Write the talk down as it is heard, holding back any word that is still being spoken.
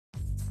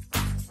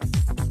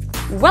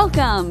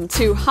Welcome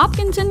to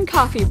Hopkinton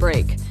Coffee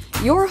Break,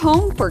 your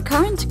home for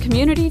current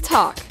community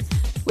talk,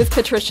 with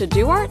Patricia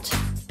Duart,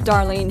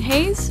 Darlene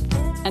Hayes,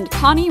 and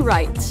Connie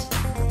Wright.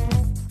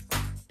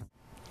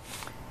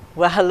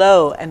 Well,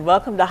 hello, and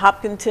welcome to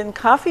Hopkinton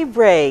Coffee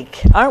Break.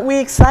 Aren't we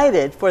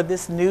excited for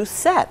this new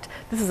set?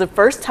 This is the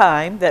first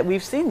time that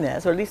we've seen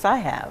this, or at least I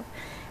have.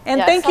 And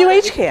yeah, thank you,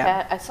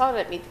 HCAM. I saw it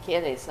at Meet the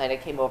Candidates night. I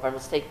came over.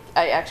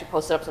 I actually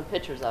posted up some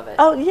pictures of it.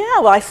 Oh yeah,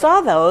 well I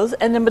saw those,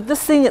 and then but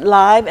just seeing it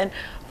live and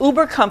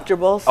uber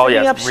comfortable. Oh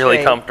yeah, up it's really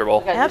straight.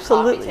 comfortable.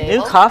 Absolutely,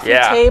 new coffee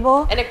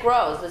table. And it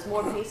grows. There's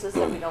more pieces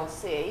that we don't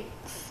see.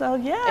 So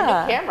yeah.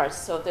 And new cameras.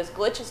 So if there's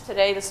glitches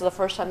today, this is the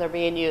first time they're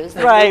being used.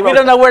 Right. We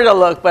don't know where to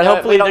look, but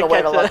hopefully we don't know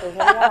where to look. Here we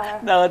are.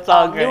 No, it's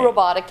all great. New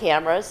robotic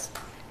cameras.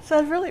 So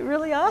it's really,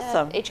 really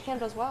awesome. Yeah, HCAM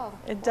does well.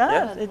 It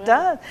does, it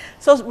does.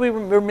 So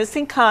we're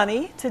missing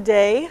Connie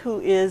today, who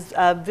is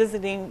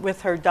visiting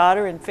with her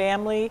daughter and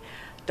family.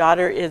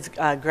 Daughter is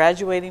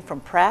graduating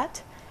from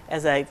Pratt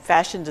as a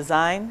fashion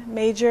design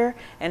major,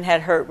 and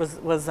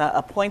was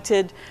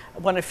appointed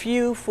one of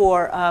few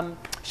for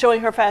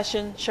showing her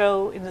fashion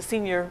show in the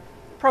senior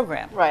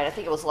program. Right, I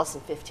think it was less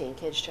than 15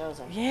 kids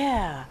chosen.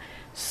 Yeah,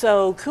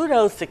 so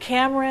kudos to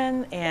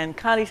Cameron, and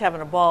Connie's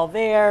having a ball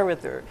there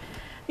with her.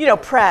 You know,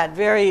 Pratt,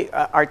 very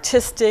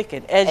artistic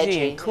and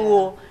edgy and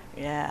cool.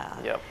 Yeah.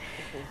 Yep.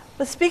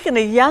 But speaking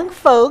of young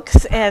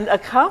folks and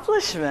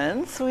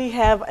accomplishments, we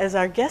have as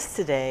our guest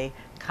today,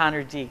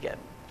 Connor Degan,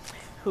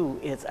 who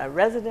is a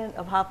resident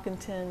of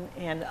Hopkinton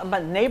and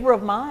a neighbor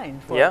of mine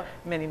for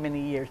many,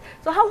 many years.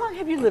 So how long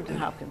have you lived in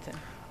Hopkinton?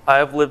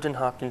 I've lived in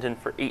Hopkinton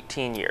for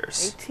 18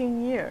 years.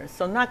 18 years,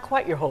 so not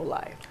quite your whole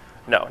life.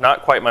 No,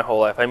 not quite my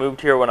whole life. I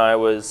moved here when I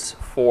was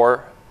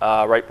 4.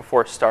 Right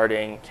before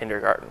starting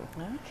kindergarten.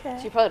 Okay.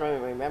 So you probably don't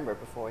even remember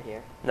before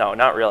here. No,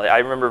 not really. I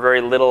remember very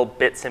little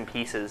bits and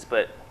pieces,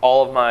 but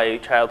all of my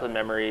childhood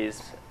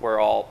memories were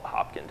all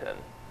Hopkinton.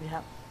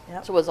 Yep.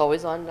 Yep. So it was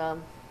always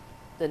on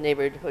the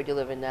neighborhood you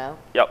live in now?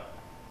 Yep.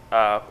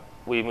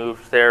 We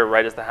moved there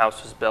right as the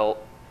house was built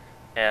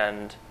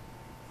and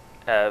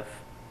have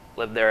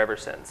lived there ever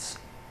since.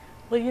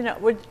 Well, you know,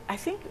 I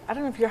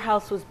don't know if your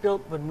house was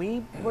built when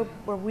we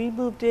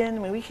moved in. I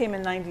mean, we came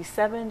in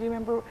 '97. Do you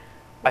remember?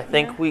 I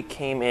think we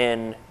came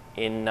in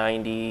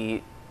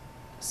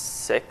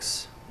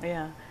 '96.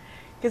 Yeah,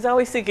 because I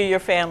always think of your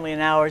family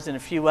and ours and a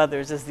few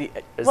others as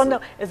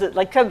is it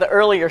like kind of the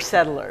earlier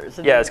settlers?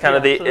 Yeah, it's kind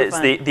of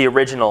the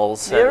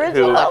originals. The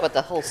original. Like with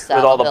the whole Saddle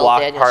with all the Hill,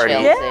 block Daniel parties.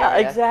 Shales Yeah,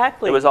 area.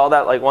 exactly. It was all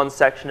that, like one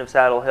section of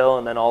Saddle Hill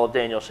and then all of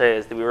Daniel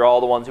Shays. We were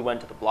all the ones who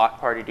went to the block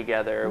party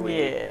together.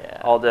 We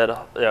all did.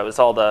 Yeah, it was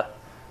all the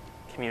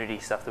community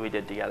stuff that we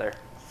did together.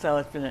 So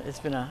it's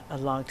been a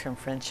long-term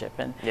friendship,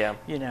 and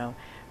you know.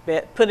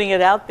 But putting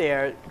it out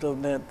there,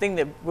 the thing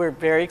that we're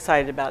very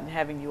excited about and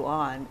having you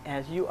on,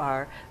 as you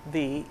are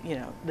the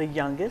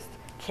youngest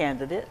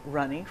candidate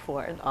running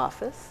for an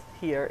office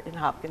here in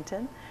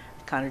Hopkinton.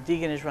 Connor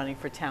Degan is running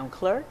for town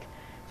clerk.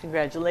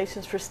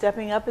 Congratulations for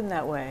stepping up in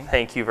that way.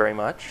 Thank you very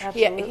much.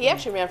 He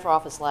actually ran for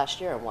office last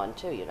year and won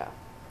too, you know.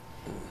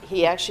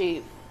 He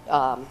actually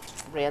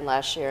ran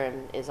last year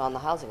and is on the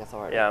Housing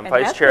Authority. Yeah, I'm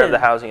vice chair of the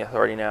Housing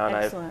Authority now, and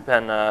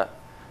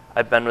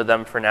I've been with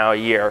them for now a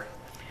year,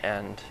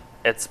 and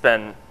it's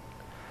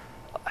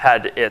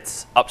had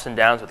its ups and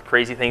downs with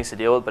crazy things to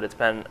deal with, but it's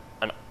been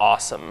an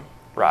awesome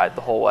ride the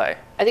whole way.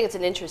 I think it's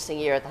an interesting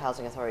year at the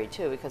Housing Authority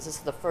too, because this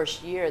is the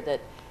first year that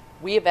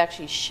we have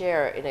actually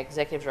shared an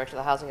executive director of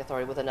the Housing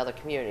Authority with another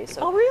community.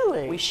 So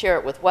really? We share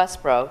it with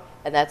Westboro,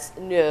 and that's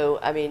new.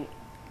 I mean,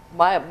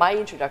 my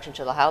introduction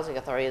to the Housing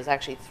Authority is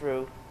actually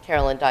through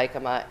Carolyn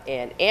Dykema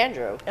and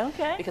Andrew.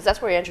 Okay. Because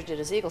that's where Andrew did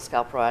his Eagle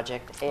Scout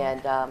project,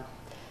 and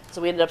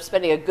so we ended up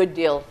spending a good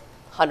deal,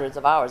 hundreds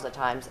of hours at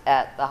times,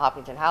 at the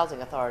Hopkinton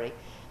Housing Authority.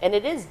 And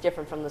it is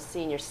different from the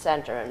senior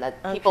center, and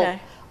that people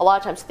a lot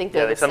of times think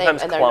they're the same, and they're not.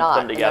 They sometimes clump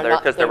them together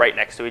because they're right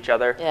next to each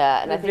other.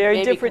 Yeah, and I think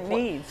very different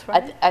needs,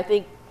 right? I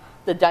think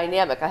the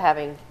dynamic of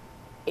having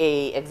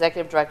a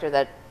executive director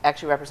that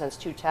actually represents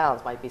 2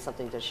 towns might be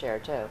something to share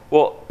too.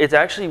 Well, it's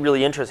actually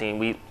really interesting.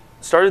 We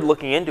started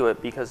looking into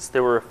it because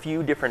there were a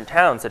few different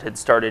towns that had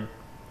started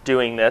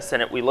doing this,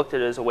 and we looked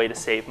at it as a way to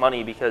save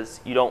money because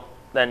you don't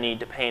then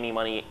need to pay any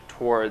money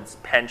towards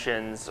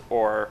pensions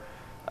or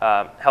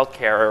health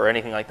care or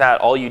anything like that.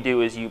 All you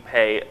do is you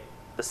pay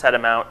the set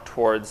amount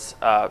towards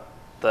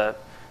the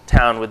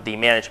town with the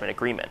management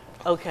agreement.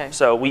 Okay.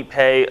 So we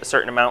pay a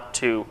certain amount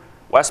to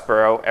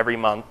Westboro every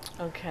month,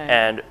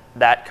 and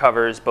that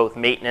covers both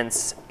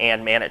maintenance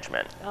and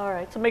management. All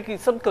right, so making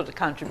some kind of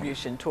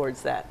contribution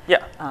towards that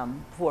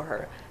for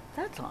her.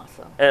 That's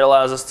awesome. And it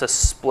allows us to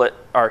split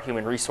our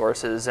human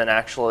resources and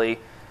actually,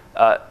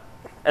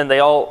 and they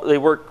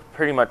work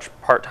pretty much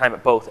part-time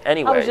at both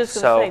anyway. I was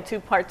just going to say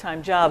 2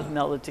 part-time jobs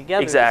melded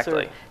together to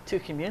serve 2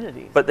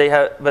 communities. But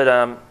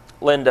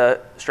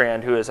Linda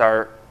Strand, who is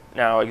our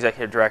now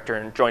executive director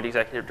and joint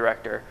executive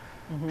director,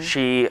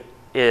 she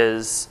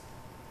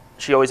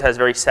always has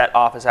very set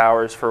office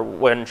hours for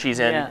when she's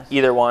in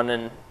either one,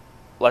 and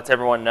lets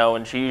everyone know,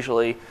 and she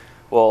usually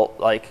will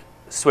like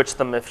switch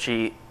them if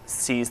she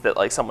sees that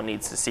like someone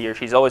needs to see her.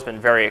 She's always been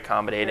very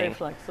accommodating. Very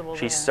flexible.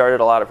 She started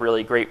a lot of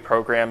really great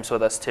programs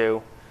with us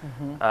too,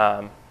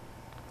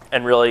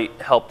 and really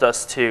helped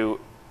us to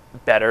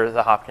better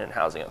the Hopkinton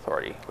Housing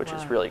Authority, which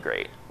is really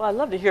great. Well, I'd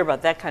love to hear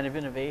about that kind of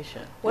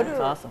innovation. That's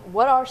awesome.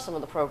 What are some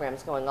of the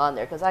programs going on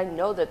there? Because I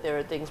know that there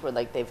are things where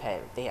like they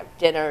have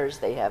dinners,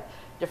 they have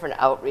different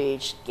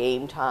outreach,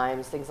 game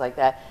times, things like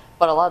that.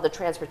 But a lot of the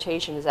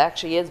transportation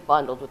is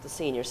bundled with the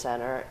senior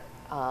center.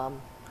 A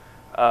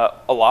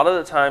lot of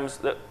the times,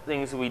 the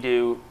things that we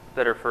do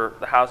that are for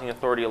the Housing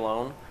Authority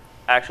alone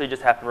actually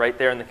just happen right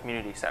there in the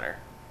community center.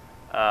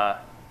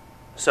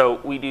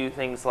 So we do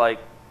things like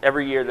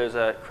every year there's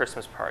a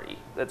Christmas party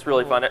that's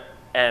really fun,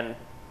 and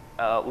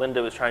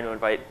Linda was trying to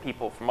invite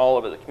people from all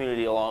over the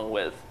community along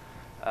with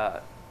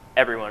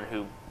everyone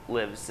who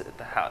lives at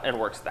the and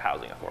works at the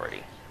Housing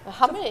Authority.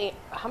 How many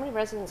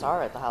residents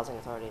are at the Housing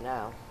Authority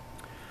now?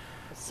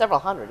 It's several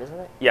hundred, isn't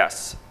it?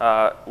 Yes,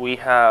 we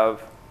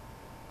have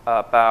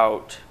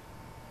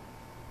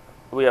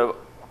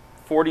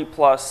 40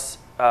 plus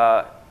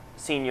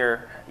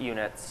senior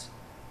units,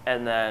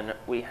 and then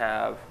we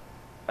have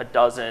a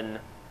dozen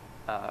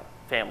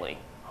family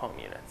home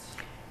units.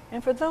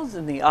 And for those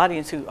in the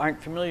audience who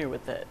aren't familiar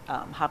with the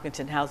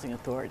Hopkinton Housing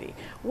Authority,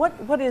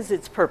 what is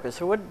its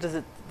purpose, or what does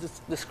it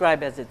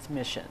describe as its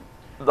mission?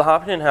 The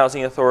Hopkinton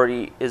Housing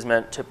Authority is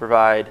meant to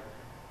provide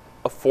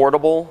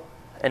affordable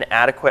and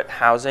adequate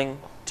housing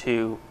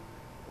to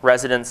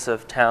residents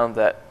of town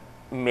that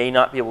may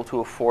not be able to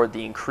afford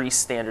the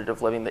increased standard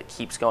of living that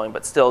keeps going,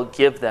 but still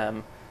give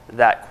them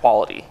that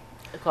quality.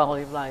 The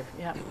quality of life,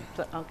 yeah.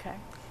 So, okay,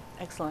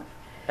 excellent.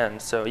 And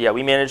so, yeah,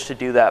 we managed to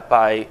do that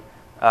by,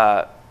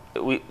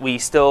 we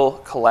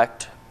still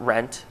collect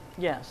rent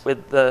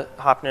with the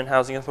Hopkinton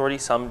Housing Authority.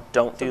 Some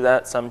don't do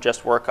that. Some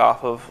just work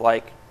off of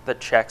like the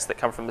checks that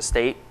come from the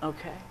state.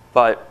 Okay.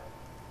 But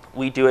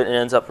we do it, and it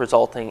ends up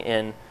resulting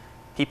in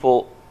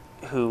people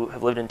who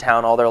have lived in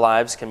town all their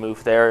lives can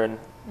move there and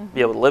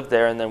be able to live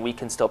there, and then we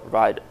can still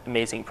provide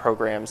amazing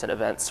programs and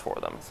events for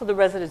them. So the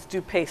residents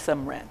do pay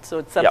some rent, so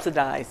it's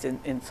subsidized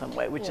in some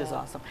way, which is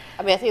awesome.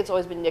 I mean, I think it's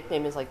always been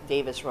nicknamed as like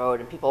Davis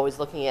Road, and people always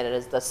looking at it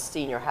as the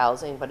senior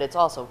housing, but it's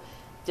also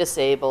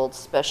disabled,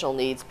 special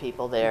needs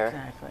people there.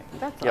 Exactly.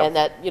 That's awesome. And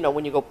that, you know,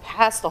 when you go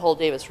past the whole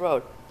Davis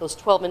Road, those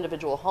 12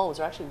 individual homes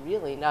are actually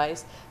really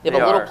nice. They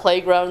have a little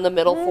playground in the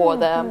middle for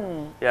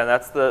them. Yeah,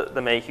 that's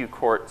the Mayhew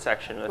Court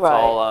section. It's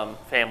all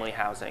family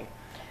housing.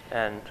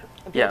 And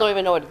people don't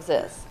even know it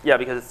exists. Yeah,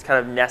 because it's kind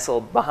of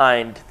nestled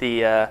behind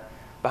the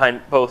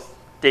behind both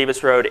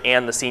Davis Road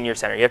and the Senior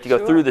Center. You have to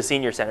go through the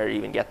Senior Center to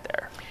even get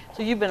there.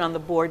 So you've been on the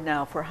board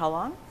now for how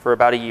long? For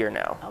about a year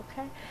now.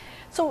 Okay.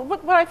 So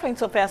what I find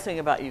so fascinating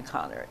about you,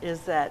 Connor,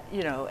 is that,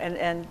 you know,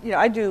 and you know,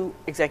 I do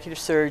executive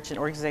search and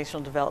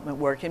organizational development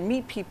work and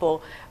meet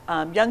people,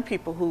 young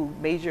people who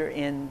major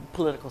in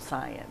political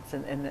science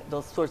and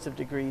those sorts of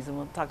degrees, and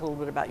we'll talk a little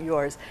bit about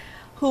yours,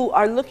 who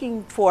are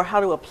looking for how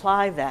to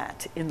apply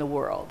that in the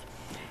world.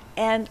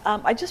 And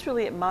I just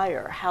really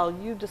admire how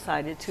you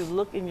decided to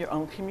look in your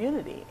own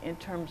community in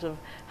terms of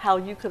how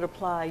you could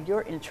apply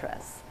your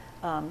interests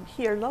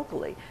here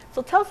locally.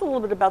 So tell us a little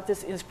bit about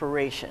this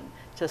inspiration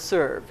to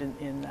serve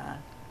in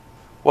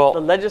the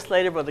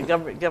legislative or the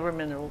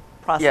governmental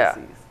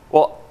processes. Yeah.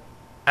 Well,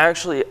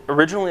 actually,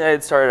 originally I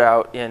had started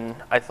out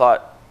I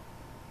thought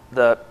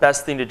the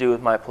best thing to do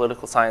with my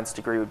political science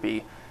degree would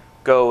be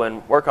go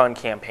and work on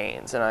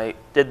campaigns. And I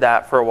did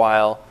that for a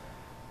while,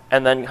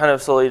 and then kind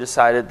of slowly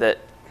decided that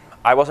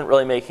I wasn't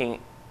really making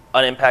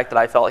an impact that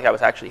I felt like I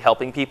was actually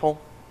helping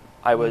people.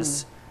 I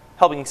was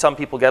helping some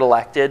people get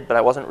elected, but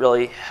I wasn't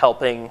really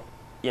helping,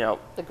 you know,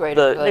 the greater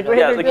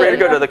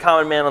good or the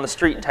common man on the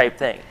street type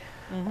thing.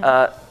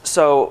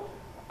 So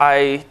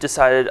I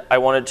decided I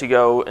wanted to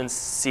go and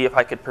see if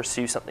I could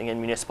pursue something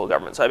in municipal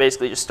government. So I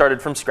basically just started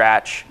from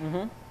scratch,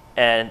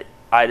 and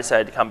I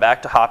decided to come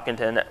back to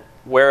Hopkinton.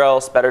 Where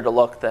else better to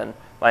look than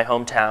my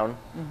hometown?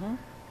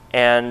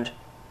 And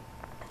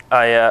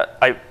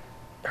I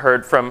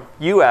heard from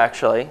you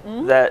actually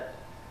that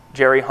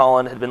Jerry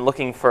Holland had been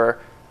looking for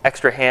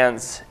extra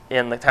hands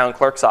in the town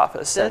clerk's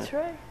office. That's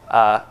right.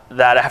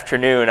 That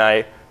afternoon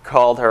I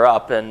called her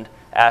up and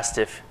asked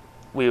if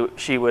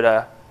she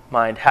would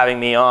mind having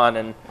me on,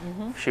 and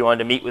she wanted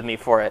to meet with me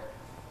for it.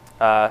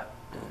 And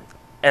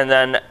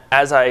then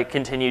as I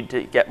continued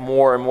to get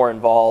more and more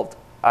involved,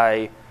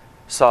 I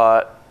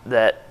saw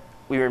that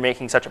we were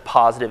making such a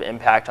positive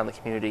impact on the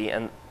community,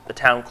 and the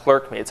town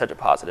clerk made such a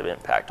positive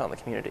impact on the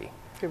community.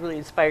 It really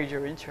inspired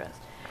your interest.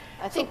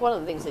 I think one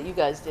of the things that you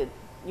guys did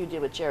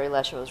with Jerry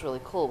Lesher was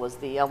really cool was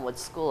the Elmwood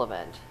School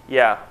event.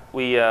 Yeah,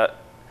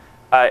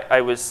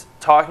 I was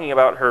talking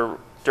about her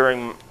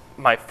during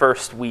my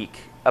first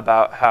week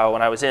about how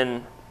when I was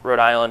in Rhode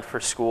Island for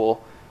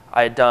school,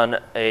 I had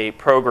done a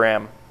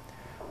program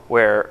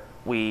where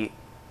we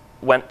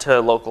went to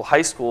local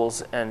high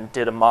schools and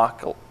did a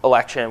mock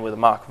election with a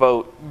mock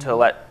vote to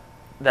let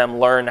them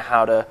learn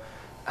how the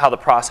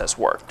process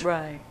worked.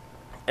 Right.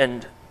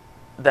 And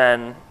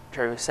then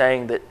Jerry was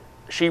saying that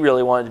she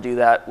really wanted to do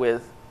that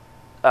with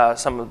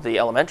some of the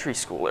elementary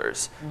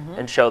schoolers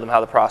and show them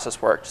how the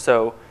process worked.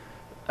 So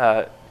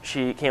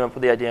she came up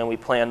with the idea, and we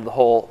planned the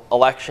whole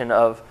election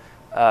of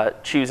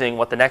choosing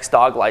what the next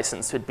dog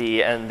license would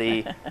be, and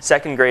the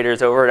second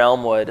graders over at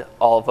Elmwood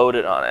all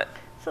voted on it.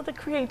 So the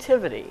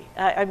creativity,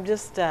 I'm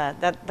just,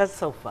 that's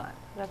so fun.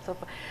 That's so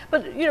fun.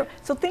 But, you know,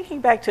 so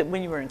thinking back to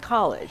when you were in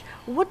college,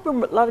 what were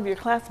a lot of your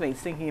classmates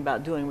thinking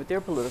about doing with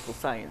their political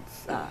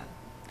science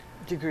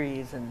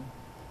degrees? And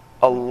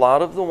a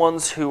lot of the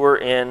ones who were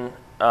in,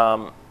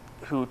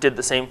 who did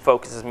the same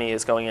focus as me,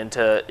 is going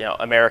into, you know,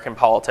 American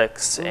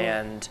politics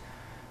and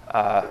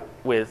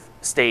with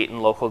state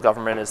and local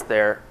government as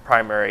their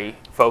primary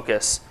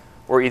focus,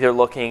 were either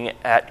looking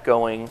at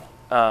going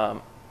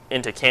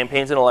into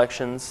campaigns and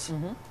elections,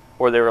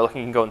 or they were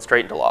looking at going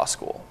straight into law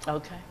school.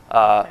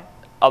 Okay.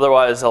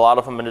 Otherwise, a lot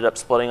of them ended up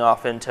splitting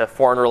off into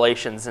foreign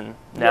relations, and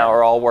now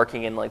are all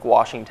working in like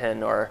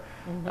Washington or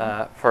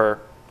for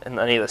in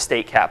any of the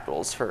state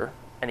capitals for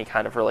any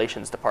kind of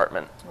relations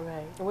department.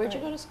 Right. Where'd you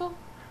go to school?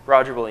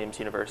 Roger Williams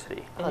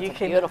University. Oh, it's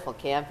a beautiful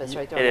campus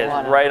right there It on the is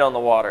water. right on the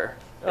water.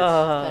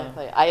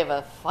 I have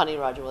a funny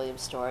Roger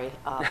Williams story.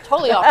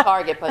 Totally off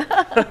target, but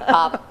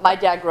my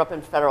dad grew up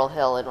in Federal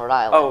Hill in Rhode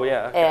Island. Oh,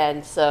 yeah. Okay.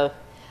 And so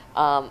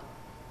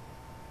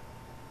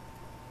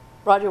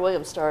Roger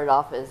Williams started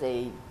off as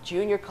a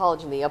junior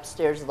college in the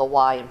upstairs of the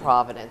Y in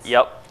Providence.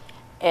 Yep.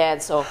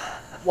 And so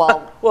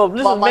while well,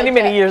 this was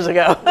many years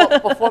ago.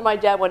 before my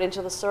dad went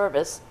into the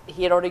service,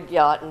 he had already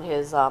gotten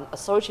his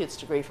associate's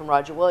degree from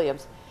Roger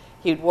Williams.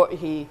 He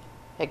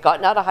had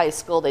gotten out of high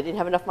school. They didn't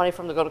have enough money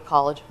for him to go to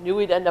college. Knew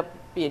he'd end up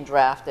being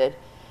drafted.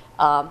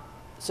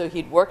 So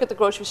he'd work at the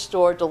grocery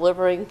store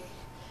delivering.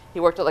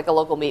 He worked at like a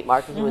local meat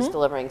market. He was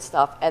delivering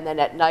stuff. And then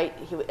at night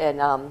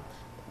and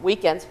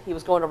weekends, he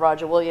was going to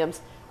Roger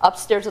Williams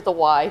upstairs at the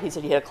Y. He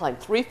said he had to climb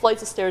 3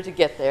 flights of stairs to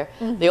get there.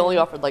 They only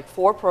offered like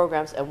 4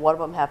 programs, and one of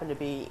them happened to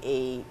be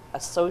a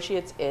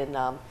associate's in,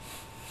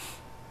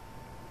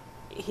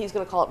 he's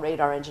going to call it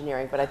radar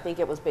engineering, but I think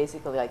it was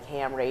basically like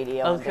ham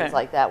radio and things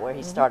like that where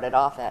he started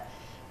off at.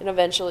 And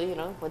eventually, you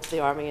know, went to the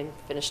Army and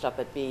finished up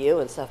at BU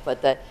and stuff.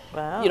 But that,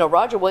 you know,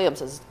 Roger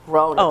Williams has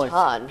grown a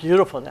ton. It's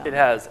beautiful now. It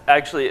has.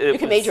 Actually, you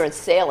can major in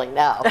sailing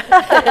now.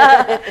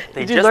 They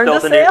Did just you learn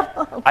built to a new.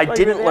 sail? I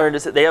didn't learn to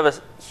sail. They have a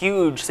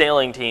huge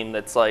sailing team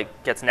that's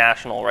like gets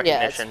national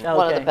recognition. Yeah, it's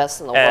one of the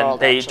best in the and world.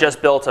 they actually.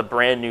 just built a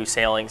brand new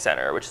sailing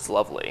center, which is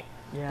lovely.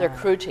 Yeah. Their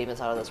crew team is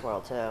out of this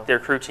world too. Their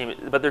crew team,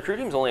 but their crew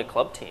team's only a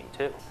club team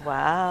too.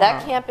 Wow.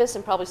 That campus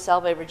and probably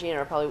Salve, Virginia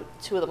are probably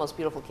 2 of the most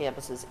beautiful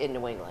campuses in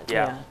New England.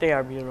 Yeah, they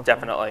are beautiful.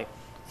 Definitely.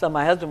 So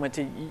my husband went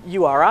to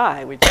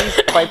URI, which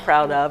he's quite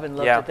proud of, and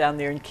loved it down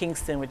there in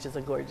Kingston, which is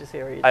a gorgeous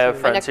area I have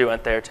friends who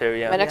went there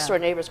too. My next door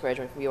neighbor's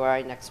graduating from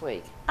URI next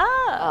week.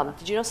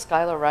 Did you know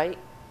Skylar Wright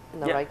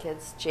and the Wright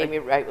kids? Jamie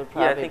Wright would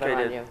probably be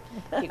on you.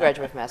 He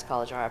graduated from Mass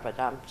College of Art, but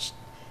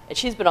and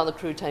she's been on the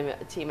crew team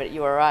at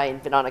URI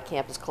and been on a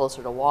campus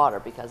closer to water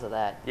because of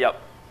that. Yep.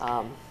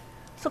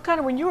 So kind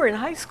of when you were in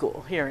high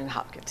school here in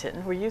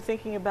Hopkinton, were you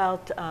thinking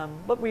about,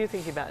 what were you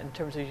thinking about in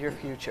terms of your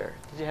future?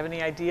 Did you have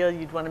any idea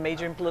you'd want to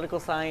major in political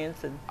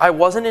science? And I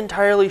wasn't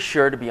entirely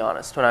sure, to be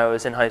honest, when I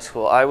was in high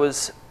school. I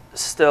was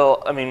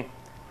still, I mean,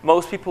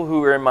 most people who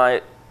were in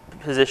my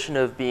position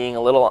of being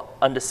a little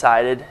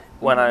undecided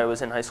when I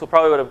was in high school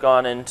probably would have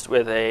gone in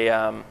with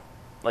a,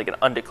 like an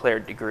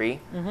undeclared degree.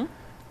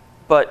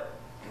 But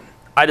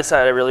I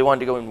decided I really wanted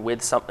to go in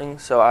with something,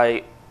 so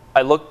I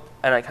looked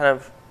and I kind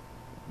of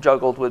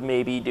juggled with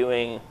maybe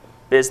doing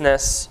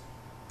business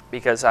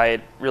because I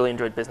had really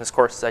enjoyed business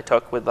courses I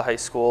took with the high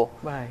school.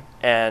 Right.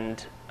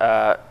 And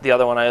the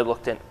other one I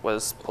looked at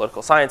was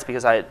political science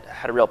because I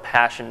had a real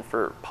passion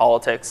for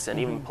politics and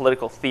even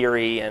political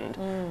theory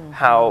and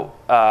how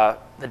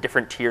the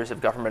different tiers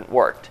of government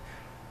worked.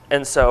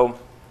 And so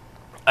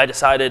I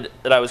decided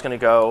that I was going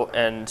to go,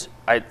 and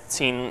I'd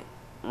seen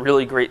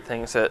really great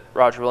things at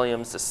Roger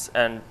Williams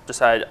and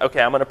decided,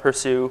 okay, I'm going to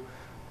pursue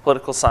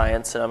political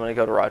science and I'm going to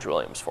go to Roger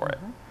Williams for it.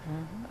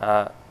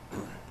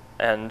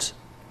 And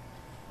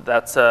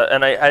that's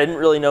and I didn't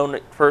really know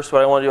at first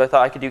what I wanted to do. I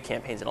thought I could do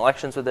campaigns and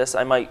elections with this.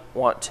 I might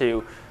want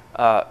to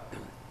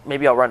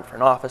maybe I'll run for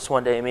an office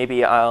one day.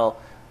 Maybe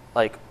I'll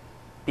like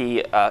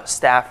be a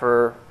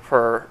staffer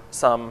for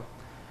some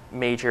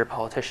major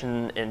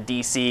politician in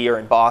DC or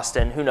in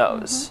Boston. Who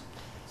knows?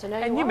 So now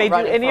And you you are may do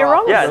running any for of your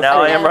own. office. Yeah,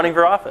 now I am And running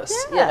for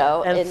office. You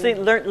know, and see,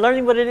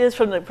 learning what it is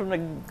from the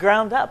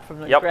ground up,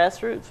 from the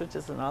grassroots, which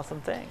is an awesome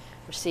thing.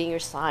 we're seeing your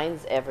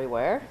signs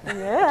everywhere. Yeah.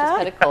 Which is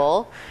kind of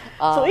cool.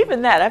 So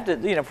even that, I have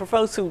to, you know, for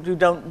folks who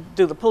don't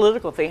do the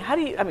political thing, how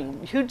do you, I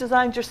mean, who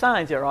designs your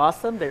signs? They're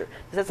awesome. Is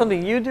that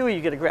something you do, or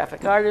you get a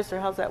graphic artist, or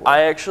how's that work?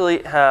 I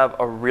actually have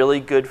a really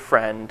good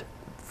friend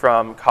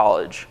from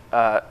college.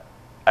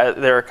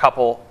 They're a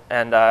couple,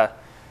 and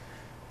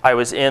I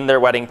was in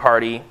their wedding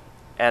party,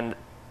 and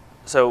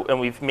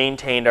we've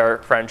maintained our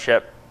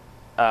friendship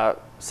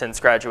since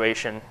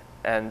graduation,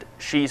 and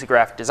she's a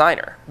graphic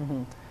designer.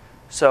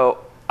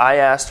 So I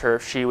asked her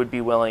if she would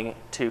be willing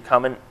to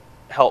come and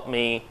help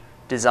me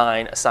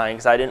design a sign,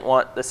 because I didn't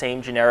want the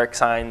same generic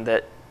sign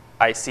that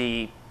I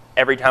see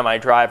every time I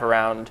drive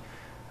around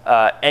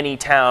any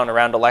town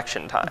around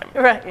election time.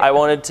 Right. I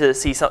wanted to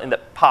see something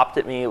that popped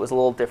at me. It was a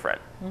little different.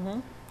 Mm-hmm.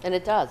 And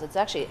it does. It's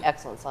actually an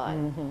excellent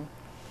sign. Mm-hmm.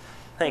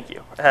 Thank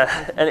you.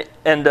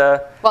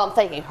 Well, I'm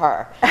thanking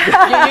her. You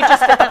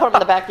just get to put them in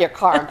the back of your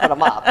car and put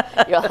them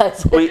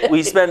up.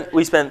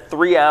 we spent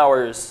 3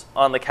 hours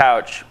on the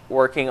couch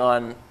working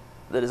on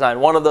the design.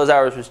 One of those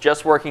hours was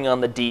just working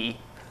on the D.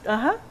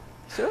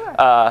 Sure.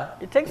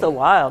 It takes a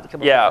while to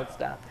come up with that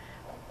stuff.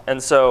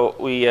 And so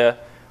we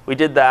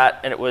did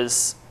that, and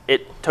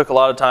it took a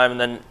lot of time, and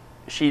then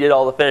she did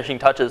all the finishing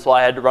touches while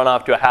I had to run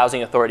off to a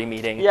housing authority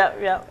meeting.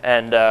 Yeah.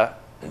 And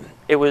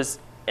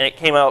it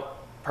came out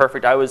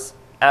perfect. I was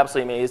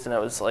absolutely amazed, and I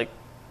was like,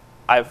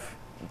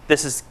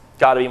 this has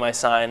got to be my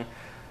sign.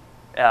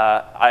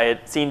 I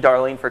had seen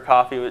Darlene for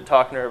coffee,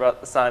 talking to her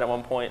about the sign at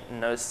one point,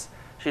 and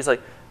she's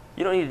like,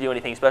 you don't need to do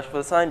anything special for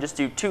the sign, just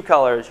do 2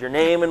 colors, your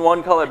name in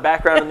one color,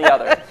 background in the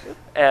other.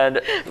 And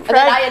then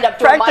I end up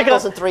doing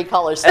Michael's in 3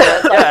 colors. So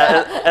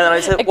and then I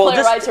said, well,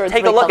 just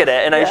take a look at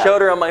it. And I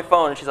showed her on my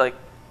phone, and she's like,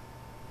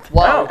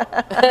 wow.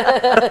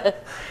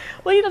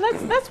 Well, you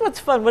know, that's what's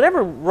fun.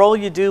 Whatever role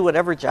you do,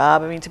 whatever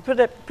job, I mean, to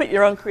put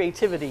your own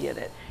creativity in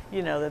it.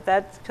 You know,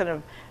 that's kind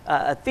of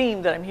a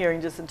theme that I'm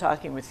hearing just in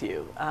talking with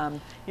you.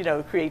 You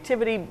know,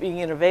 creativity, being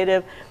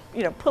innovative,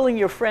 you know, pulling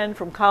your friend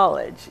from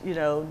college, you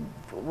know,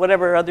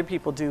 whatever other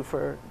people do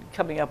for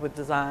coming up with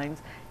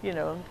designs, you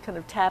know, kind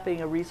of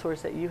tapping a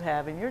resource that you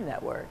have in your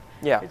network,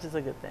 which is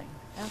a good thing.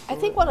 Absolutely. I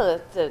think one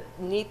of the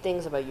neat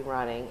things about you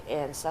running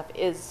and stuff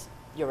is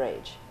your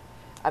age.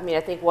 I mean,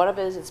 I think one of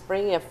it is it's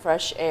bringing a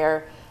fresh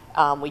air.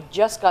 We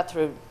just got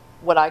through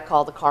what I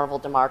call the carnival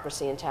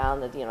democracy in town,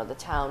 the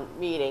town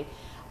meeting.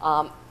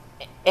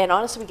 And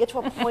honestly, we get to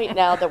a point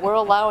now that we're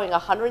allowing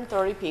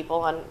 130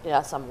 people, and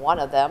yes, I'm one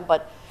of them,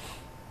 but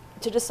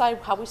to decide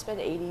how we spend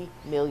 $80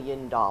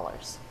 million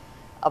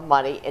of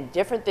money and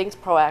different things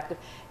proactive,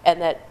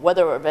 and that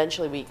whether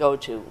eventually we go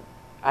to,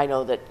 I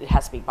know that it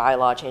has to be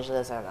bylaw change,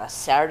 there's a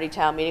Saturday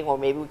town meeting, or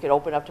maybe we could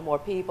open up to more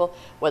people,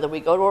 whether we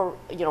go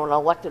to an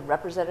elected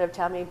representative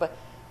town meeting, but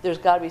there's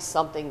got to be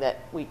something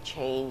that we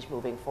change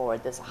moving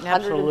forward. There's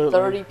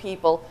 130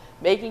 people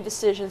making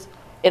decisions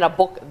in a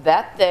book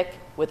that thick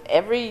with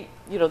every,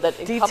 that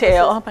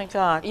detail. Oh my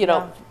God.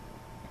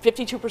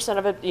 52%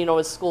 of it,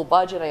 is school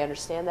budget. I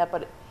understand that,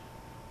 but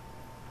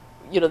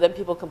then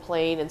people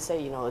complain and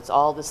say, it's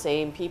all the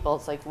same people.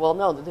 It's like, well,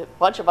 no, a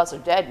bunch of us are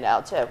dead now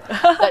too.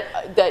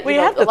 We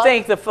have to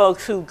thank the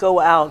folks who go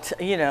out,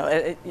 but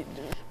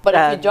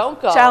if you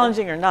don't go,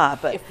 challenging or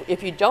not, but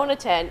if you don't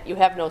attend, you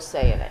have no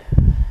say in it.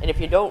 And if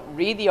you don't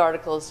read the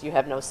articles, you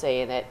have no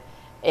say in it.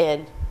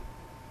 And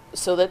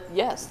so that,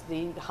 yes,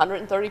 the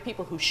 130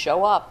 people who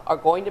show up are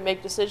going to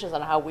make decisions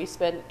on how we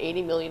spend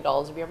 $80 million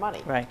of your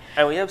money. Right.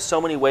 And we have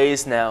so many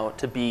ways now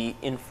to be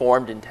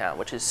informed in town,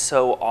 which is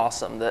so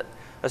awesome, that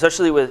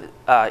especially with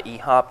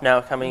eHop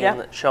now coming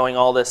in, showing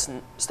all this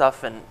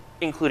stuff and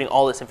including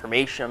all this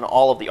information,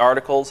 all of the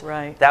articles.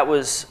 Right. That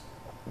was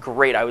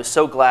great. I was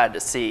so glad to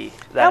see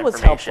that was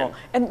information.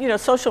 Helpful. And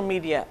social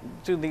media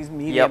through these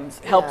mediums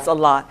helps a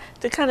lot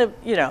to kind of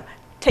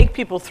take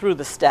people through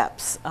the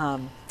steps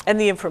and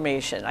the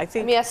information. I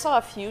think. I mean, I saw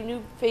a few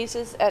new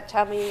faces at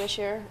town meeting this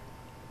year,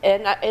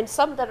 and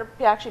some that have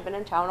actually been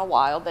in town a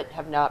while that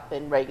have not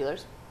been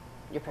regulars.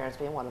 Your parents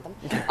being one of them.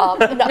 Not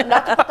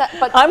to put that,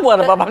 but I'm one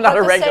of them. I'm not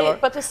a regular.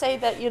 But to say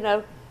that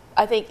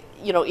I think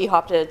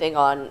eHop did a thing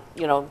on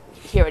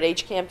here at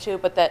HCAM too,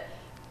 but that.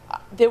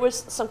 There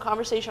was some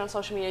conversation on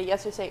social media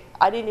yesterday saying,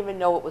 I didn't even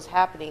know what was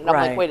happening. And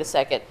I'm like, wait a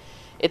second.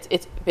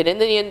 It's been in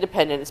the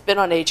Independent. It's been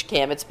on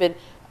HCAM. It's been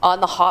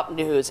on the Hop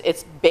News.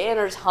 It's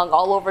banners hung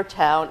all over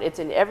town. It's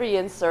in every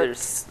insert.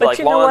 There's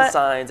lawn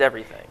signs,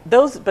 everything.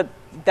 But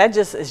that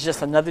is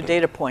just another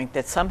data point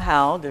that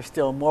somehow there's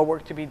still more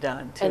work to be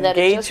done to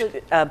engage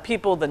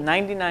people, the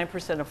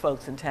 99% of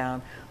folks in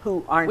town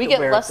who aren't aware of it.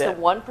 We get less than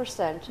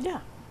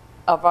 1%.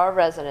 Of our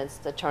residents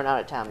that turn out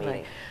at town meeting.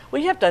 Right.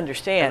 Well, you have to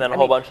understand. And then a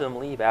whole bunch of them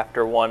leave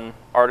after one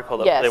article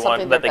that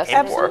they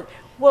came for.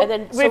 Well,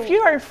 if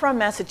you are from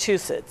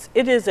Massachusetts,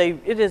 it is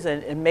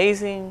an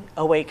amazing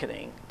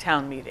awakening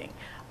town meeting.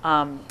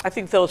 I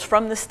think those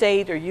from the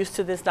state are used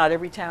to this. Not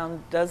every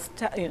town does.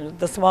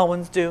 The small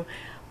ones do,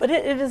 but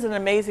it is an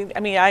amazing. I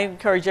mean, I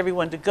encourage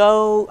everyone to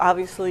go.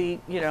 Obviously,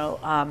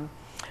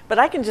 but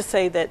I can just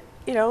say that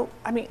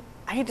I'm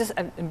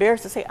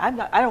embarrassed to say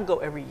I'm I don't go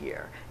every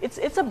year.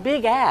 It's a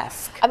big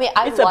ask. I mean,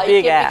 I like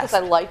it because I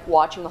like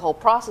watching the whole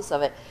process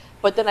of it.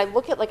 But then I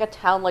look at like a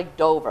town like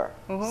Dover,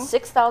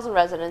 6,000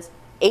 residents,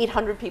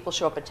 800 people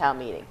show up at town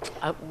meting.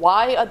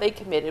 Why are they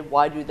committed?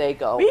 Why do they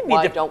go?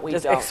 Why don't we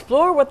don't?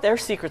 Explore what their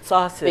secret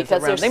sauce is.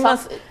 Because around.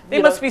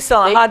 They must be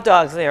selling hot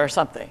dogs there or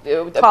something.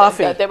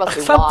 Coffee. They must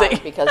be something.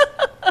 Wine because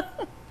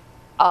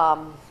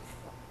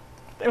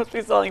they must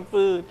be selling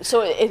food.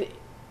 So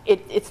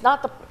it's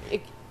not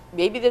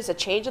maybe there's a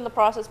change in the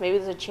process. Maybe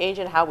there's a change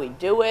in how we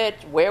do it,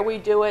 where we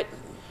do it.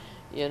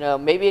 You know,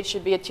 maybe it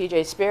should be at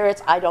TJ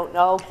Spirits. I don't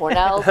know,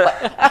 Cornell's,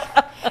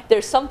 but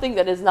there's something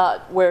that is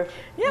not where.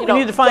 Yeah, you we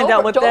need to find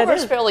out what that is.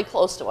 Dover's fairly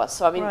close to us,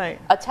 so I mean,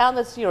 a town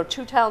that's 2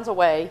 towns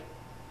away,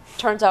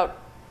 turns out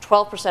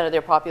 12% of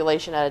their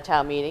population at a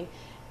town meeting,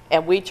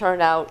 and we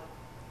turn out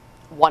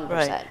 1%.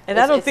 Right. And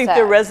I don't think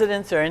their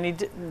residents are any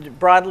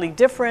broadly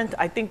different.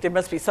 I think there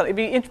must be something.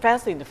 It'd be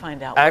fascinating to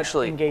find out.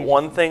 Actually,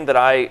 one thing that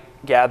I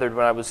gathered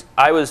when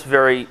I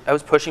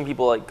was pushing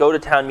people, like, go to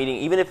town meeting,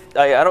 even if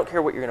I don't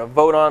care what you're going to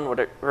vote on,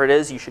 whatever it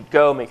is, you should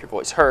go, make your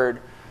voice heard.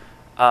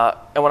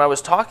 And when I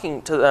was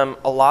talking to them,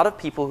 a lot of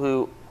people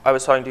who I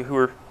was talking to who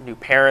were new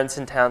parents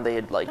in town, they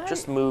had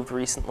just moved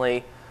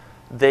recently,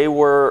 they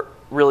were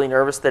really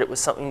nervous that it was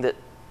something that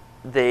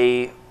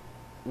they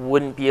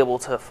wouldn't be able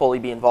to fully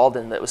be involved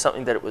in, that it was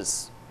something that it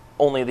was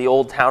only the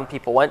old town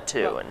people went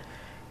to. Well, and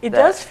it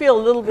does feel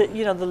a little bit,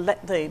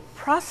 the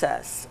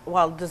process,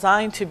 while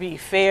designed to be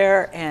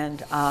fair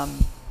and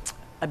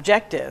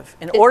objective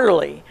and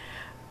orderly,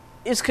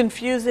 is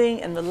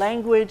confusing, and the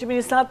language, I mean,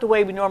 it's not the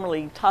way we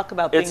normally talk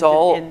about things. It's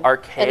all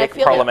archaic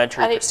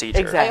parliamentary procedure.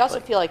 Exactly. I also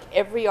feel like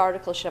every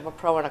article should have a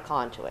pro and a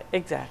con to it.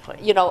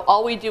 Exactly.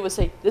 All we do is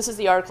say, this is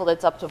the article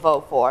that's up to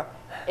vote for.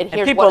 And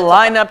people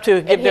line up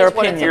to give their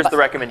opinion. Here's the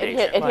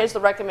recommendation. And here's the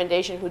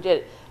recommendation who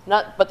did it.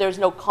 But there's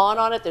no con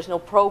on it. There's no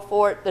pro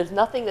for it. There's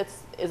nothing that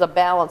is a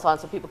balance on,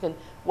 so people can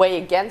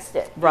weigh against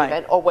it,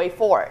 even, or weigh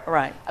for it.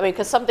 Right. I mean,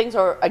 because some things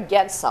are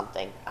against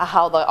something.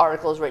 How the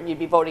article is written, you'd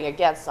be voting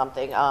against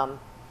something.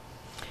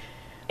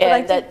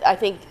 I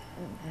think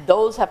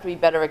those have to be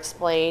better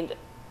explained.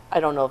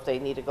 I don't know if they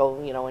need to go,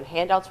 in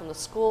handouts from the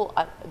school.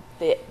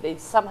 They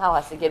somehow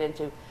have to get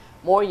into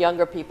more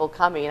younger people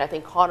coming, and I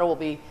think Connor will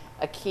be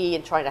a key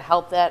in trying to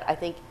help that. I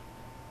think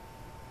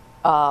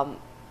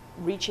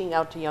reaching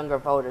out to younger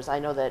voters. I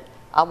know that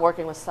I'm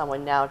working with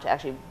someone now to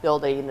actually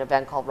build an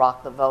event called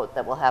Rock the Vote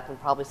that will happen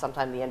probably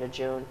sometime the end of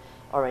June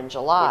or in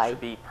July. Which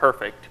would be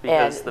perfect,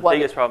 because the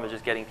biggest problem is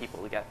just getting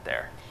people to get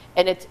there.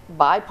 And it's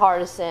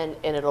bipartisan,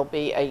 and it'll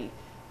be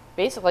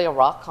basically a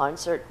rock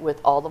concert with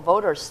all the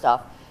voter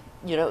stuff,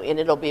 and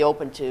it'll be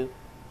open to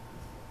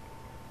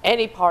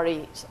any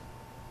party,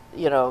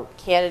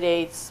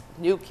 candidates,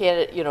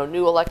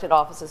 new elected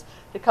offices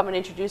to come and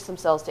introduce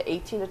themselves to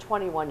 18 to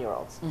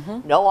 21-year-olds.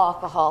 No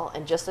alcohol,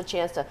 and just a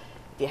chance to,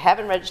 if you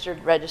haven't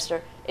registered,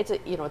 register. It's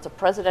a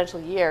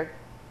presidential year,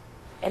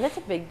 and it's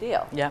a big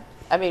deal. Yeah.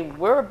 I mean,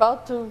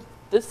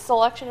 this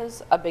election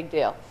is a big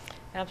deal.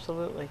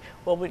 Absolutely.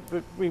 Well,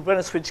 we want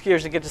to switch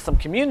gears and get to some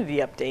community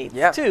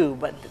updates too.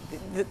 But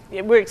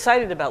we're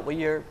excited about what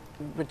you're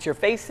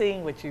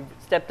facing, what you've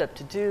stepped up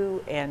to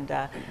do, and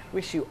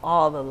wish you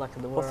all the luck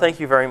in the world. Well,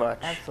 thank you very much.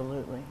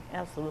 Absolutely,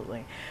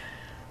 absolutely.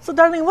 So,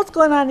 Darlene, what's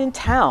going on in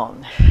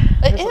town?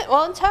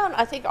 In town,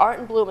 I think Art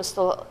and Bloom is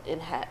still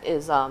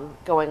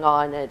going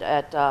on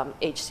at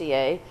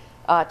HCA.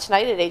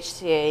 Tonight at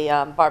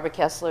HCA, Barbara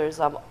Kessler's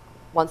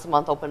once a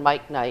month open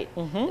mic night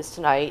is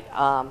tonight.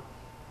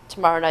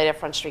 Tomorrow night at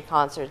Front Street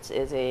Concerts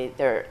is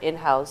their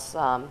in-house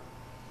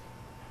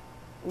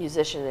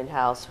musician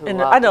in-house.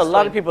 And I know a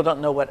lot of people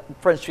don't know what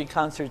Front Street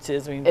Concerts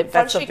is. I mean, at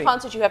Front Street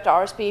Concerts, you have to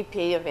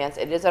RSVP advance.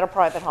 It is at a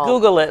private home.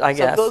 Google it, I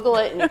guess. So Google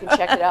it and you can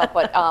check it out.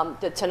 But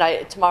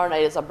tomorrow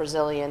night is a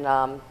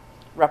Brazilian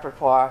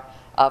repertoire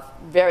of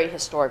very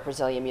historic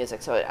Brazilian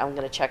music. So I'm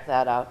going to check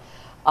that out.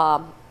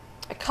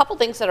 A couple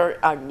things that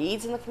are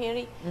needs in the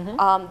community.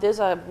 There's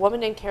a woman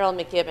named Carolyn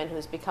McGibbon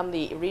who's become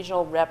the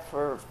regional rep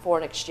for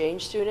foreign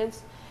exchange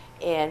students,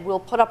 and we'll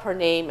put up her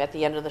name at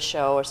the end of the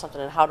show or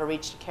something on how to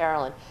reach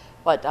Carolyn.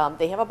 But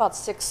they have about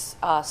 6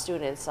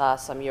 students,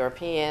 some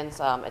Europeans,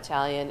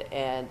 Italian,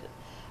 and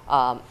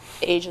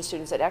Asian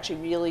students that actually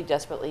really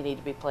desperately need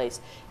to be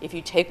placed. If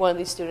you take one of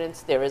these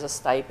students, there is a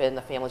stipend.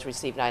 The families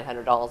receive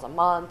 $900 a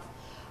month.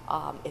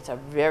 It's a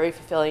very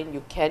fulfilling.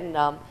 You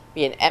can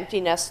be an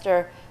empty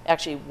nester.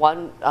 Actually,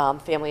 one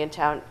family in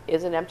town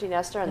is an empty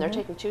nester, and they're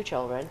taking 2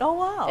 children. Oh,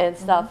 wow. And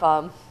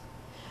stuff.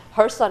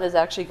 Her son is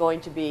actually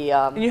going to be...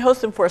 and you host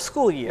them for a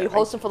school year. You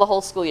host them for the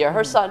whole school year.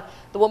 Her son,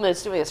 the woman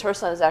that's doing this, her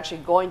son is actually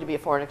going to be a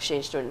foreign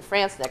exchange student in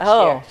France next year.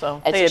 Oh, so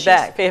pay it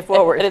back, pay it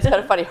forward. And it's kind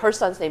of funny. Her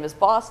son's name is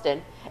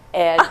Boston,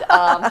 and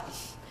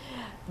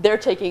they're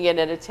taking in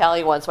an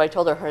Italian one. So I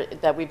told her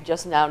that we've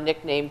just now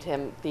nicknamed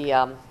him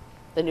the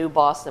new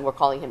Boston. We're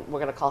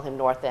going to call him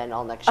North End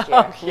all next year.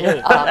 Oh,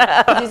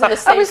 he's in the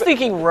same I was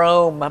thinking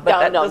Rome,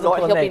 but no,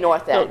 he'll be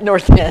North End.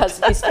 North End. Because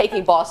he's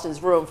taking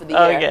Boston's room for the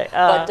year. Okay.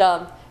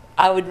 But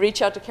I would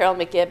reach out to Carol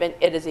McGibbon.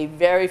 It is a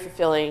very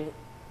fulfilling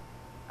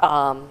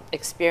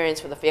experience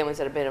for the families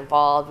that have been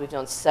involved. We've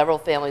known several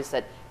families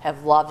that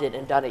have loved it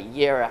and done it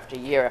year after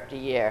year after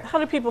year. How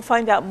do people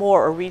find out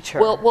more or reach her?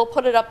 We'll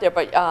put it up there,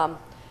 but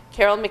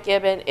Carol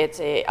McGibbon, it's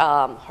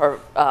her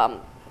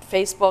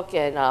Facebook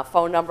and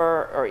phone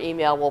number or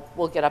email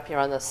we'll get up here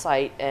on the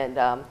site, and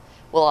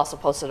we'll also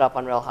post it up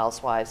on Real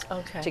Housewives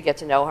to get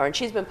to know her. And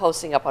she's been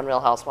posting up on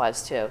Real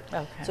Housewives too.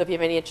 Okay. So if you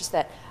have any interest in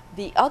that.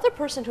 The other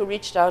person who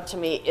reached out to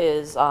me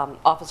is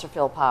Officer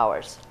Phil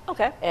Powers.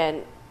 Okay.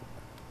 And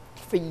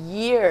for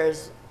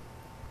years,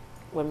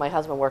 when my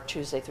husband worked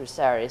Tuesday through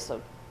Saturday,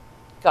 so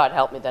God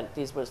help me that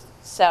these were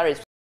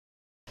Saturdays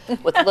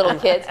with little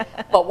kids.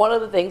 But one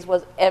of the things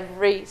was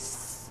every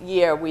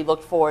year we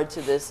looked forward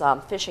to this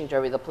fishing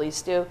derby the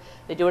police do.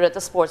 They do it at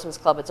the Sportsman's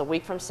Club. It's a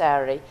week from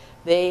Saturday.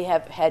 They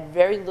have had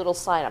very little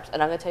sign-ups.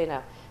 And I'm going to tell you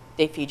now,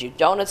 they feed you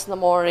donuts in the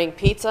morning,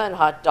 pizza and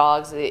hot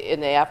dogs in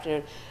the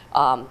afternoon.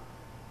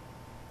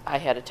 I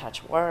had to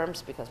touch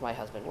worms because my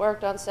husband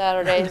worked on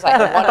Saturdays. I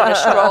had one in a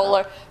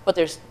stroller.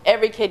 But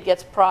every kid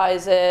gets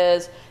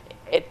prizes.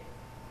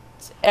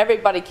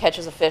 Everybody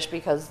catches a fish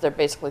because they're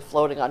basically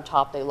floating on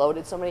top. They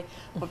loaded so many.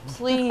 But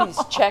please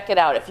check it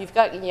out. If you've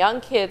got young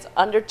kids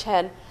under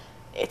 10,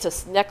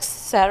 it's next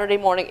Saturday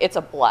morning. It's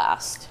a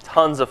blast.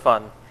 Tons of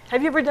fun.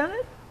 Have you ever done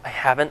it? I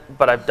haven't,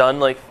 but I've done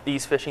like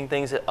these fishing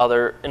things in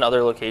other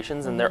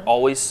locations, and they're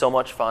always so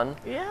much fun.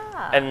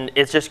 Yeah. And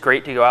it's just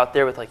great to go out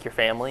there with like your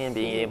family and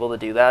being able to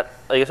do that.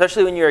 Like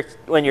especially when you're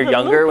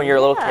younger, when you're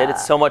a little kid,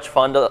 it's so much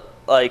fun to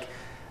like.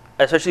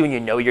 Especially when you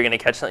know you're going to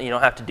catch something, you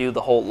don't have to do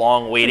the whole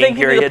long waiting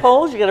period. You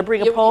poles? You got to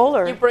bring a pole,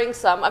 or you bring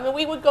some. I mean,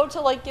 we would go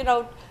to like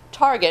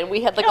Target.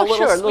 We had like a little,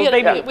 sure, we had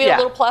a baby,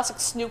 little plastic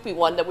Snoopy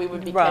one that we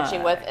would be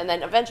catching with, and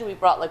then eventually we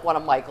brought like one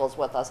of Michael's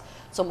with us.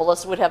 So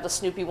Melissa would have the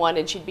Snoopy one,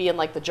 and she'd be in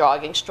like the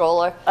jogging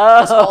stroller,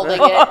 just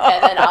holding it,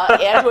 and then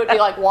Andrew would be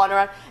like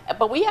wandering around.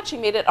 But we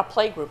actually made it a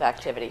playgroup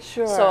activity.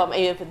 Sure. So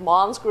if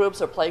moms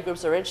groups or play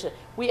groups are interested,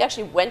 we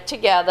actually went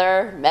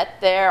together, met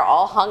there,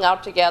 all hung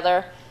out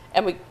together,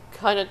 and we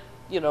kind of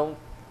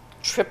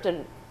tripped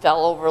and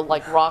fell over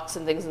like rocks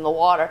and things in the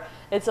water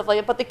and stuff like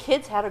that. But the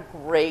kids had a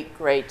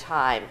great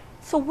time.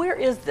 So where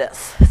is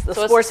this? The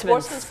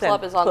Sportsman's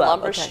Club is on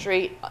Lumber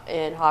Street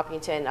in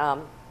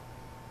Hopkinton.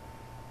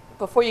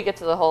 Before you get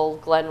to the whole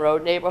Glen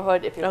Road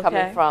neighborhood, if you're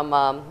coming from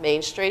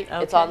Main Street,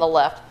 it's on the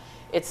left.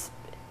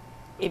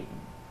 You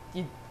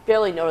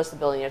barely notice the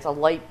building. It's a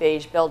light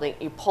beige building.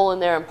 You pull in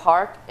there and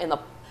park, and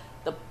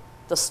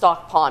the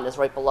stock pond is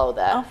right below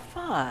that. Oh,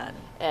 fun.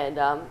 And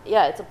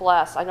yeah, it's a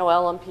blast. I know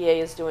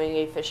LMPA is doing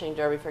a fishing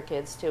derby for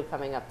kids too,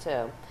 coming up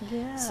too.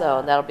 Yeah.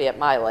 So that'll be at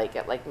my lake,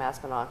 at Lake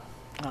Maspinock.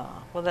 Oh,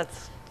 well,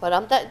 that's.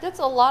 But that's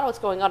a lot of what's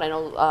going on. I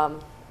know,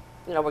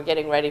 we're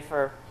getting ready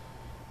for,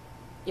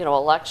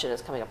 election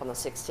is coming up on the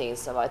 16th,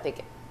 so I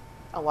think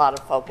a lot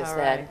of focus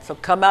then. So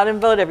come out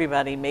and vote,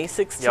 everybody, May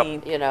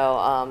 16th.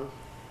 Yep.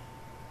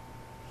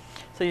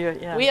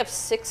 So we have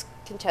 6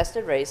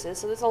 contested races,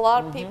 so there's a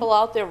lot of people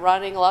out there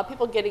running, a lot of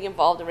people getting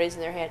involved and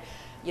raising their hand.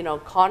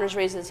 Connor's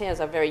raising his hand as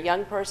a very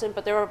young person,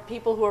 but there are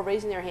people who are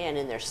raising their hand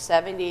in their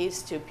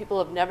 70s to people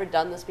who have never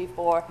done this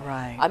before.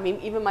 Right. I mean,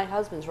 even my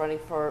husband's running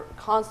for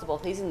constable.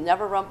 He's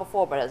never run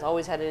before, but has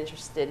always had an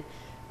interest in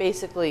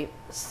basically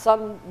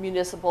some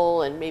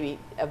municipal and maybe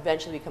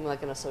eventually becoming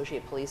like an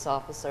associate police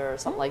officer or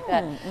something like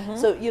that.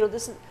 So,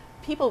 this is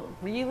people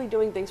really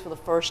doing things for the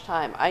first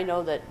time. I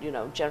know that,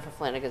 Jennifer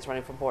Flanagan's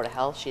running for Board of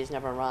Health. She's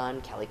never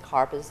run. Kelly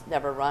Karp has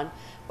never run,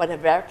 but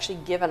have actually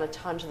given a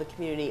ton to the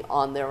community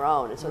on their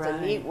own. And so it's a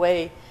neat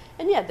way.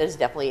 And yeah, there's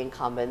definitely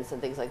incumbents and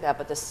things like that,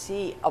 but to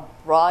see a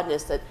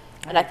broadness that,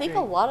 and I think a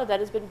lot of that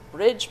has been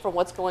bridged from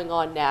what's going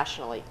on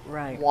nationally.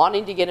 Right.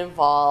 Wanting to get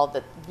involved,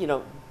 that,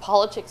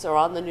 politics are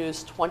on the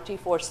news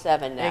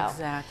 24/7 now.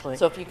 Exactly.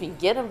 So if you can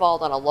get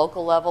involved on a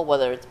local level,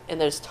 whether it's, and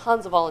there's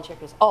tons of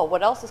volunteers. Oh,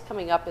 what else is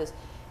coming up is,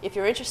 if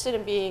you're interested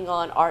in being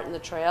on Art in the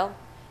Trail,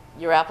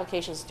 your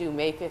application's due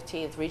May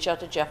 15th. Reach out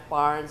to Jeff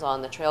Barnes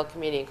on the Trail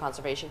Committee and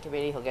Conservation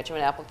Committee. He'll get you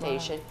an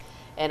application. Wow.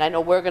 And I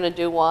know we're going to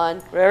do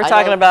one. We're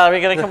talking about,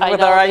 we're going to come up with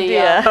our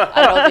idea.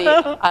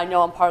 I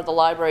know I'm part of the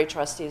library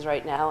trustees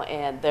right now,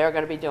 and they're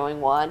going to be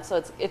doing one.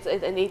 So it's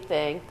a neat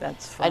thing.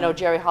 That's fun. I know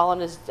Jerry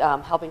Holland is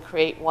helping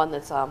create one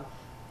that's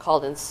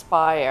called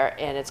Inspire,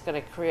 and it's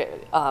going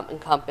to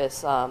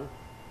encompass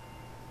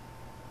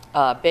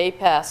Bay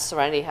Pass,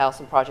 Serenity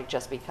House, and Project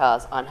Just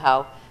Because on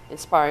how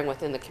inspiring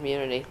within the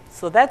community.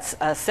 So that's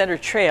Center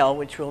Trail,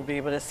 which we'll be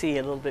able to see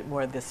a little bit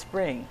more this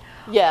spring.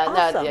 Yeah,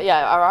 awesome.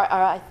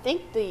 I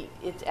think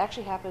it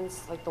actually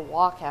happens, like the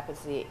walk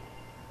happens,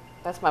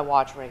 that's my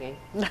watch ringing.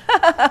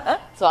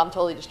 So I'm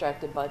totally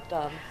distracted, but.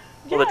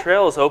 Well, the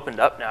trail is opened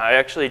up now. I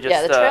actually just.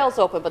 Yeah, the trail's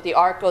open, but the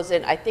art goes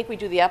in. I think we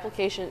do the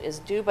application is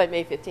due by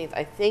May 15th.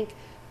 I think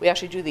we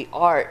actually do the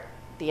art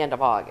the end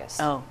of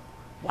August. Oh.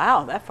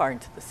 Wow, that far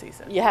into the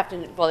season. You have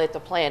to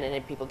plan, and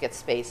then people get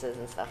spaces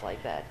and stuff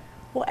like that.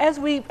 Well, as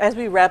we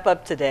wrap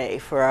up today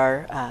for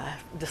our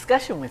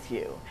discussion with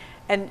you,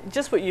 and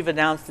just what you've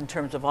announced in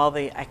terms of all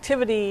the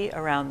activity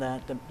around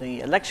the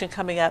election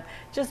coming up,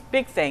 just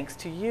big thanks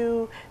to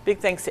you, big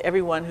thanks to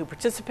everyone who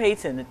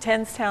participates and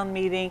attends town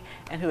meeting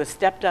and who has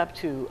stepped up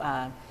to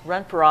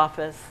run for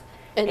office.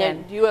 And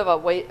then do you have a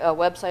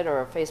website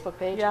or a Facebook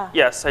page? Yeah.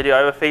 Yes, I do. I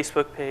have a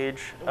Facebook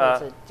page. It's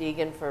a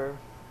Degan for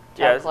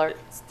Town Clerk?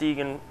 It's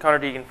Connor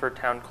Degan for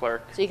Town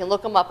Clerk. So you can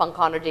look him up on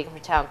Connor Degan for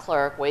Town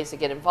Clerk, ways to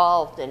get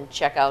involved, and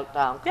check out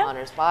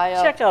Connor's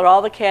bio. Check out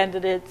all the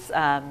candidates,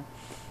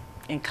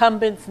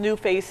 incumbents, new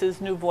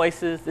faces, new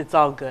voices. It's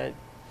all good.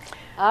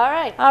 All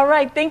right. All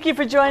right. Thank you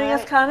for joining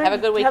us, Connor. Have a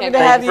good weekend. Happy to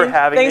have you. Thanks for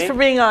having me. Thanks for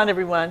being on,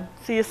 everyone.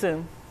 See you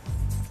soon.